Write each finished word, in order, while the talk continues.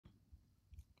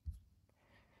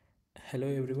Hello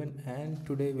everyone, and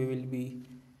today we will be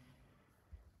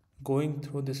going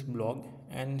through this blog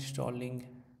and installing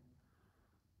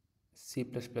C++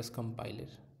 compiler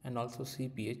and also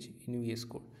CPH in VS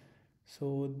Code.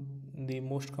 So the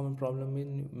most common problem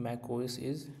in macOS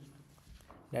is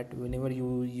that whenever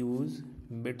you use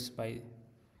bits by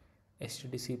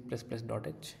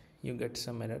stdc++.h, you get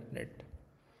some error that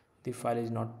the file is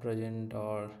not present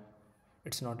or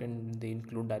it's not in the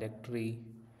include directory,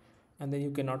 and then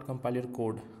you cannot compile your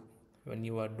code when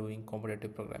you are doing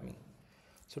competitive programming.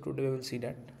 So today we will see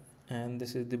that, and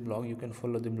this is the blog. You can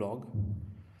follow the blog,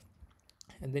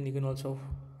 and then you can also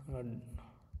uh,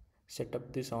 set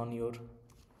up this on your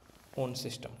own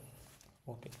system.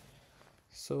 Okay,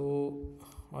 so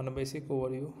on a basic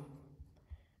overview,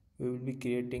 we will be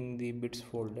creating the bits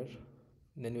folder,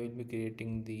 then we will be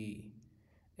creating the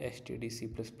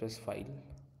stdc++ file.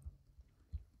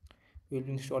 We will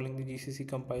be installing the GCC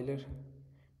compiler,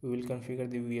 we will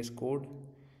configure the VS Code,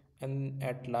 and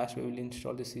at last we will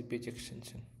install the CPH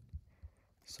extension.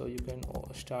 So you can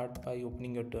start by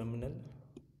opening your terminal.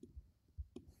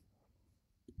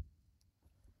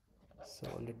 So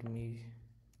let me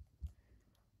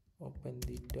open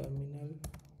the terminal.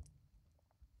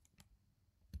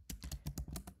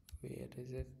 Where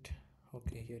is it?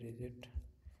 Okay, here is it.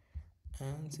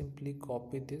 And simply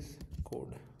copy this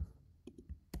code.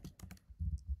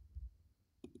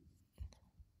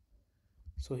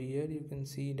 So here you can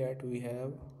see that we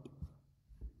have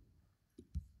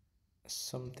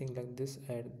something like this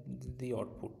at the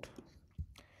output.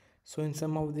 So in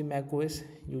some of the macOS,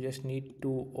 you just need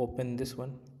to open this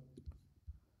one,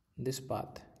 this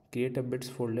path, create a bits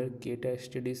folder, create a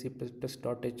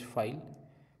stdc++.h file,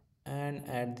 and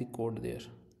add the code there.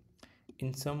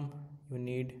 In some, you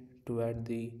need to add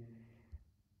the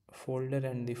folder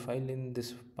and the file in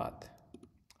this path.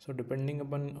 So depending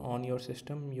upon on your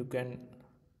system, you can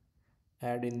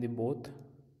add in the both.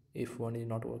 If one is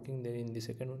not working, then in the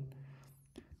second one.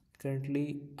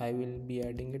 Currently I will be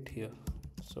adding it here,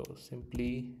 so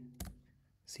simply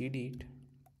cd it.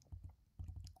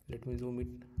 Let me zoom it,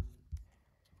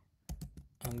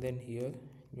 and then here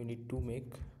you need to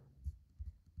make,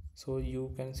 so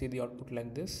you can see the output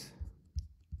like this.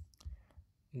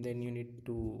 Then you need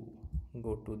to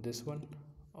go to this one,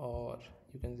 or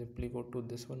you can simply go to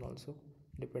this one also,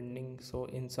 depending. So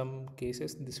in some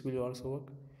cases this will also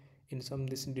work, in some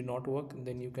this did not work,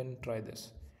 then you can try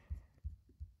this.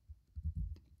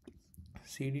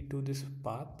 Cd to this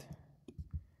path,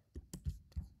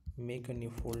 make a new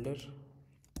folder,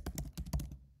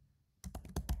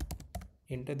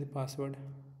 enter the password,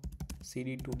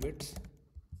 cd 2 bits.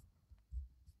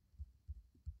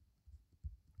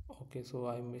 Okay, so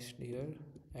I missed here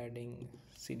adding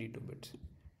cd 2 bits.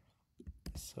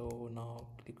 So now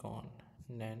click on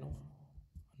nano,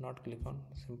 not click on,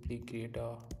 simply create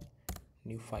a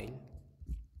new file.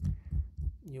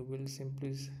 You will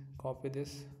simply copy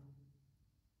this.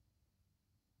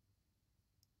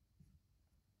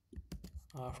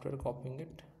 After copying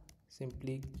it,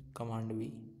 simply command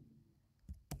V,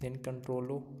 then control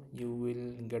O. You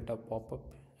will get a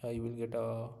pop-up, you will get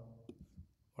a,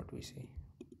 what we say,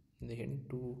 the hint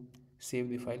to save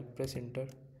the file. Press enter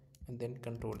and then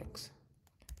control X.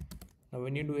 Now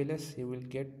when you do ls, you will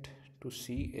get to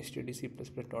see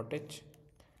stdc++.h,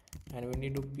 and when you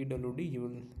do pwd, you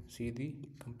will see the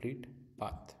complete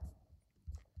path.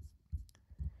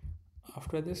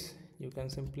 After this, you can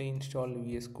simply install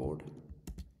VS Code.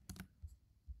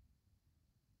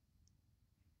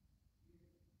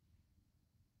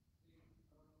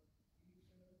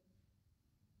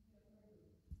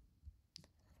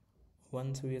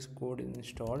 Once VS Code is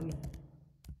installed,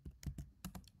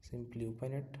 simply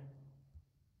open it.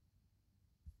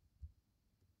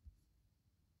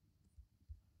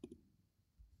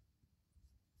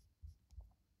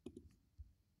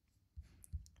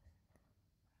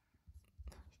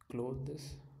 Close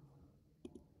this,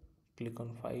 click on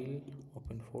file,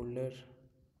 open folder,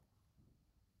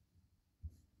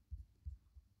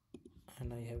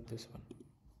 and I have this one,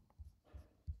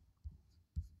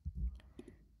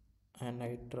 and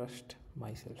I trust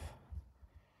myself.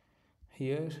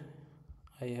 Here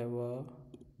I have a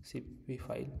cpp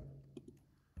file,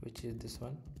 which is this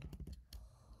one,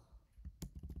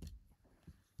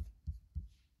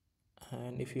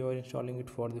 and if you are installing it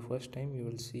for the first time, you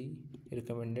will see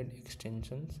recommended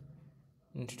extensions.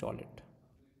 Install it.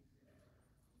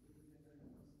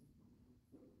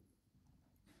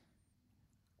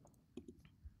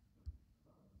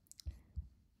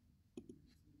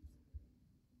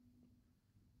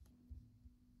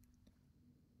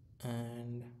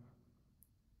 And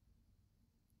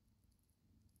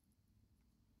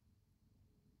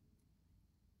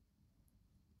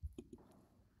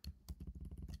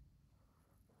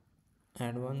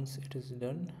and once it is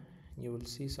done you will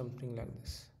see something like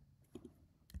this.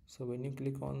 So when you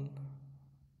click on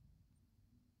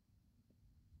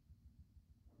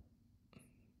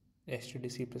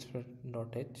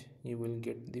stdc++.h you will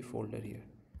get the folder here.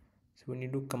 So when you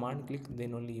do command click,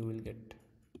 then only you will get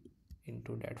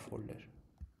into that folder,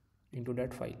 into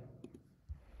that file.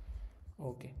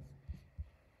 Okay,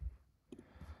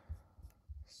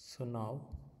 so now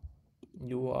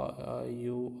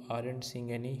you aren't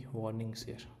seeing any warnings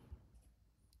here.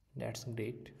 That's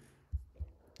great.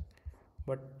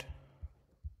 But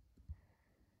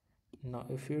now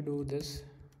if you do this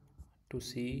to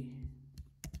see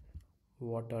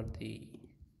what are the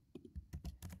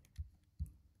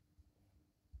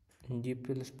G++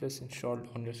 installed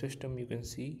on your system, you can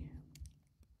see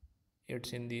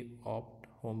it's in the opt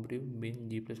homebrew bin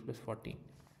G++14.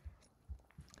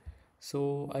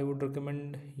 So I would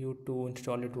recommend you to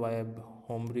install it via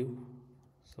homebrew,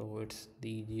 so it's the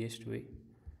easiest way.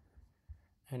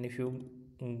 And if you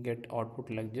get output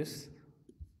like this,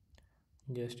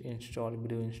 just install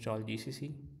brew install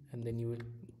gcc, and then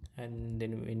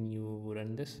when you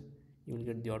run this you will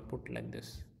get the output like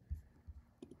this.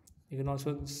 You can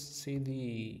also see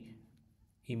the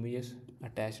images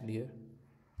attached here.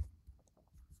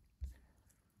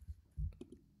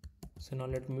 So now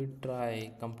let me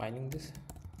try compiling this.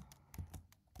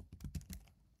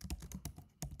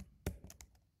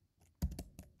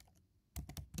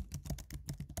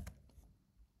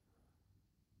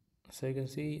 So you can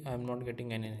see I'm not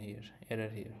getting any error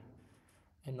here,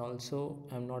 and also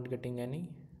I'm not getting any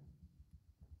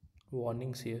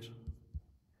warnings here.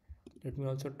 Let me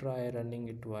also try running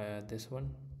it via this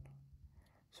one.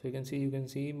 So you can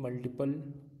see multiple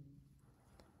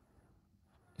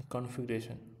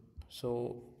configuration.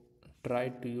 So try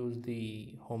to use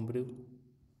the homebrew.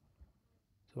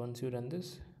 So once you run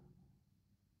this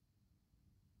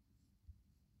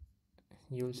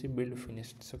you will see build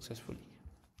finished successfully.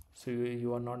 So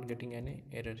you are not getting any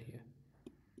error here.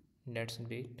 That's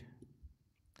great.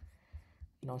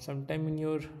 Now sometime in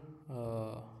your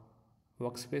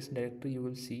workspace directory you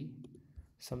will see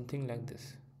something like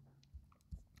this,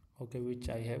 okay, which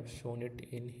I have shown it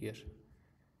in here,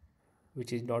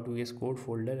 which is .vs code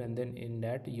folder, and then in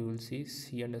that you will see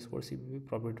c_cpp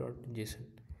property.json.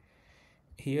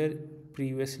 Here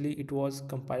previously it was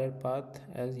compiler path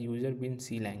as user bin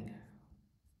clang,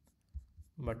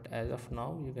 but as of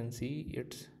now you can see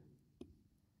it's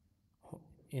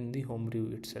in the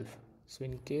homebrew itself. So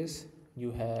in case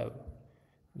you have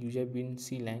user bin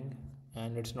clang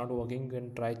and it's not working, you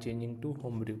can try changing to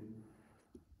homebrew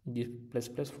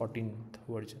G++14th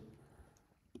version.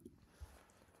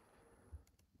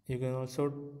 You can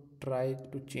also try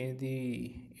to change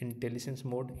the intelligence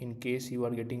mode in case you are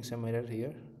getting some error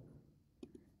here.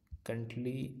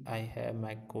 Currently I have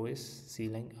macOS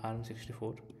clang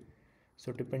ARM64.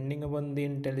 So depending upon the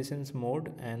intelligence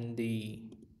mode and the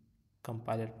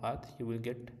compiler path you will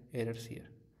get errors here,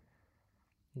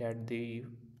 that the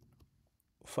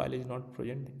file is not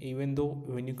present, even though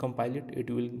when you compile it it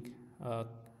will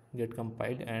get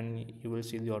compiled and you will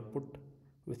see the output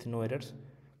with no errors,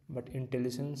 but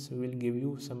intelligence will give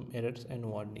you some errors and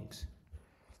warnings.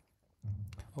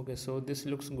 Okay, so this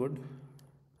looks good.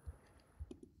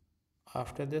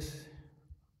 After this,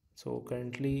 so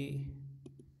currently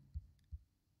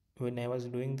when I was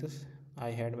doing this I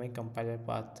had my compiler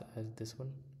path as this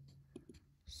one,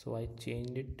 so I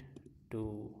changed it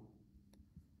to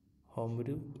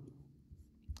homebrew,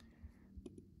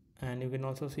 and you can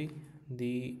also see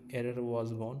the error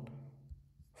was gone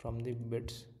from the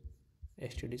bits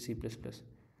stdc++.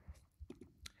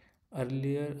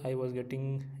 Earlier I was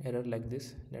getting error like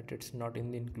this, that it's not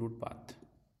in the include path,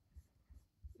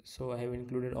 so I have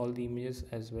included all the images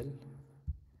as well.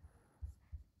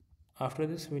 After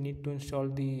this we need to install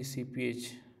the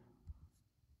CPH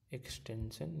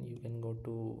extension. You can go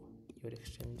to your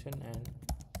extension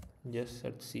and just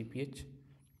search CPH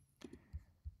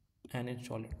and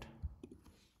install it.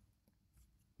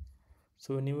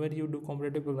 So whenever you do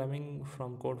competitive programming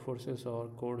from Codeforces or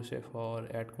CodeChef or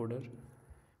AdCoder,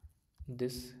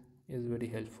 this is very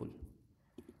helpful.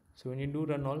 So when you do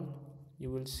run all,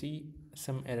 you will see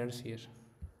some errors here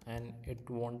and it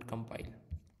won't compile.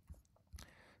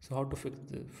 So how to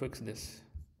fix this?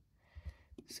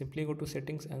 Simply go to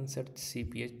settings and set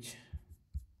CPH.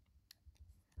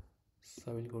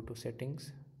 So I will go to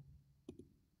settings,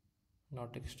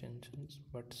 not extensions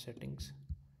but settings,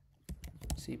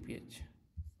 CPH.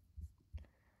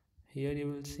 Here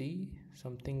you will see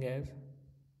something as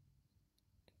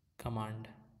command.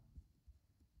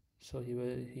 So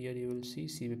here you will see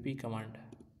cpp command.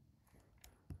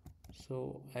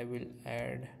 So I will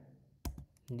add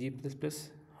g++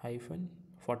 hyphen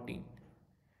 14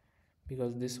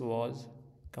 because this was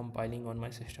compiling on my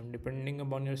system. Depending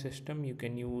upon your system, you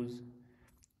can use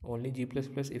only g++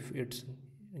 if it's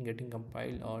getting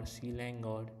compiled, or clang,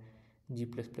 or g++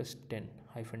 10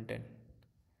 hyphen 10.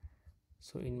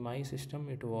 So in my system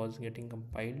it was getting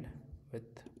compiled with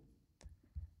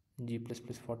g++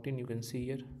 14, you can see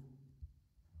here.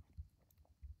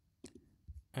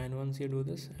 And once you do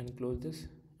this and close this,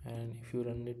 and if you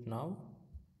run it now,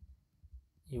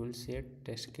 you will see a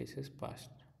test cases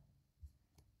passed.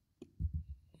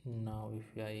 Now if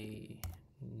I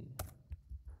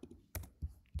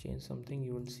change something,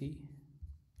 you will see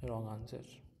wrong answer.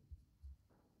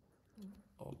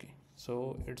 Okay,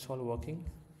 so it's all working.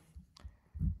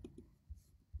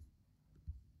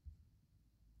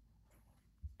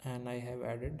 And I have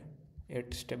added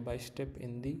it step by step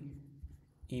in the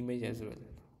image as well.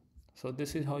 So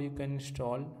this is how you can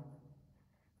install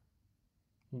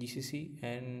GCC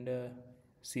and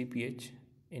CPH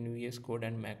in VS Code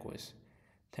and macOS.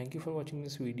 Thank you for watching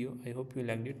this video. I hope you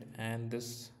liked it, and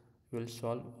this will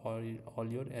solve all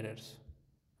your errors.